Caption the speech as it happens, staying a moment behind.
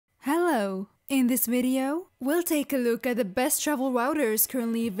Hello! In this video, we'll take a look at the best travel routers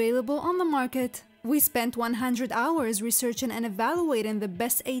currently available on the market. We spent 100 hours researching and evaluating the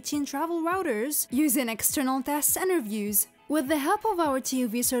best 18 travel routers using external tests and reviews. With the help of our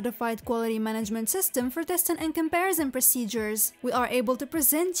TÜV-certified quality management system for testing and comparison procedures, we are able to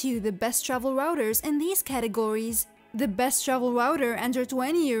present to you the best travel routers in these categories. The best travel router under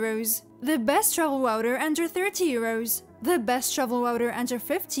 20 euros, the best travel router under 30 euros, the best travel router under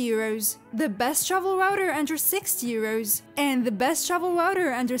 50 euros, the best travel router under 60 euros, and the best travel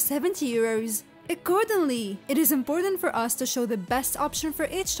router under 70 euros. Accordingly, it is important for us to show the best option for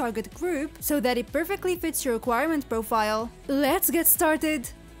each target group so that it perfectly fits your requirement profile. Let's get started!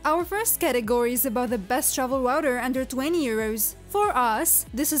 Our first category is about the best travel router under 20 euros. For us,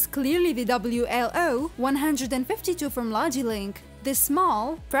 this is clearly the WLO152 from Logilink. This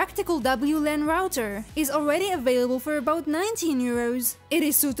small, practical WLAN router is already available for about 19 euros. It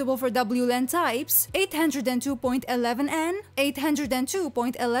is suitable for WLAN types 802.11n,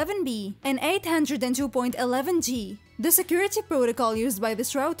 802.11b, and 802.11g. The security protocol used by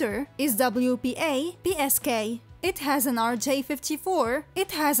this router is WPA-PSK. It has an RJ54,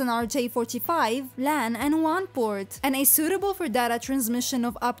 it has an RJ45, LAN and WAN port, and is suitable for data transmission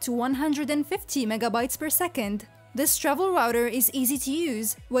of up to 150 megabytes per second. This travel router is easy to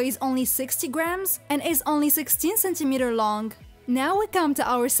use, weighs only 60 grams, and is only 16 cm long. Now we come to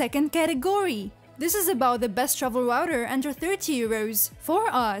our second category. This is about the best travel router under 30 euros. For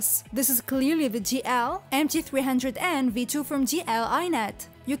us, this is clearly the GL-MT300N V2 from GL.iNet.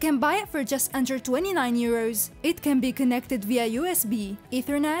 You can buy it for just under 29 euros. It can be connected via USB,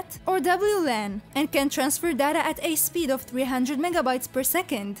 Ethernet, or WLAN, and can transfer data at a speed of 300 megabytes per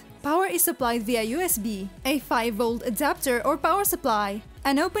second. Power is supplied via USB, a 5-volt adapter or power supply.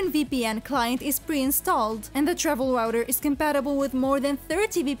 An OpenVPN client is pre-installed, and the travel router is compatible with more than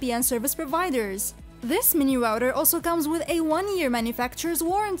 30 VPN service providers. This mini router also comes with a 1-year manufacturer's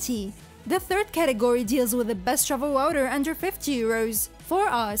warranty. The third category deals with the best travel router under 50 euros. For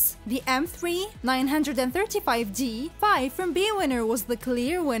us, the M3-935G5 from bwinner was the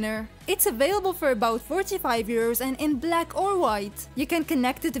clear winner. It's available for about 45 euros and in black or white. You can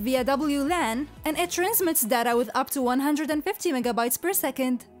connect it via WLAN, and it transmits data with up to 150 megabytes per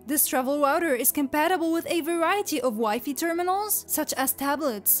second. This travel router is compatible with a variety of Wi-Fi terminals, such as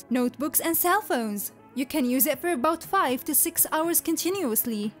tablets, notebooks, and cell phones. You can use it for about 5 to 6 hours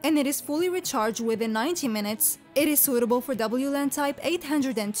continuously, and it is fully recharged within 90 minutes. It is suitable for WLAN type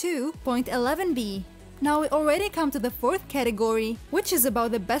 802.11b. Now we already come to the fourth category, which is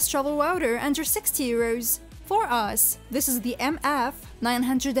about the best travel router under 60 euros. For us, this is the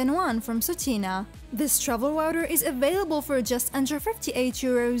MF901 from Sotina. This travel router is available for just under 58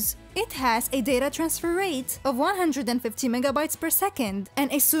 euros. It has a data transfer rate of 150 megabytes per second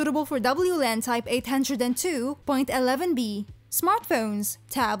and is suitable for WLAN type 802.11b. Smartphones,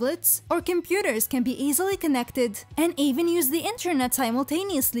 tablets, or computers can be easily connected and even use the internet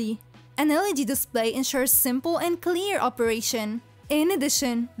simultaneously. An LED display ensures simple and clear operation. In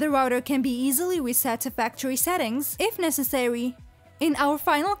addition, the router can be easily reset to factory settings if necessary. In our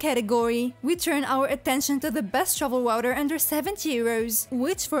final category, we turn our attention to the best travel router under 70 euros,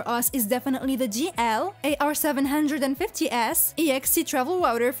 which for us is definitely the GL-AR750S EXT travel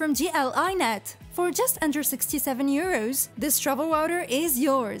router from GL.iNet. For just under 67 euros, this travel router is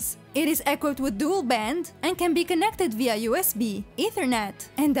yours. It is equipped with dual band and can be connected via USB, Ethernet,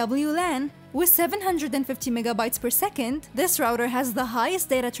 and WLAN. With 750 megabytes per second, this router has the highest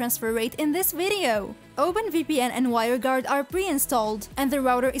data transfer rate in this video. OpenVPN and WireGuard are pre-installed, and the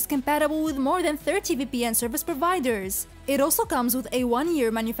router is compatible with more than 30 VPN service providers. It also comes with a 1-year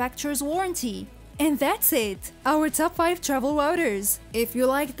manufacturer's warranty. And that's it! Our top 5 travel routers. If you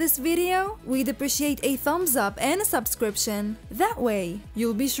liked this video, we'd appreciate a thumbs up and a subscription. That way,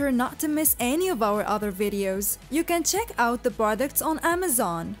 you'll be sure not to miss any of our other videos. You can check out the products on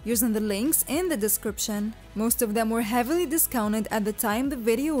Amazon using the links in the description. Most of them were heavily discounted at the time the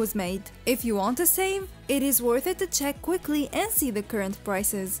video was made. If you want to save, it is worth it to check quickly and see the current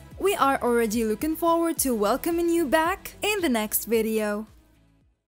prices. We are already looking forward to welcoming you back in the next video.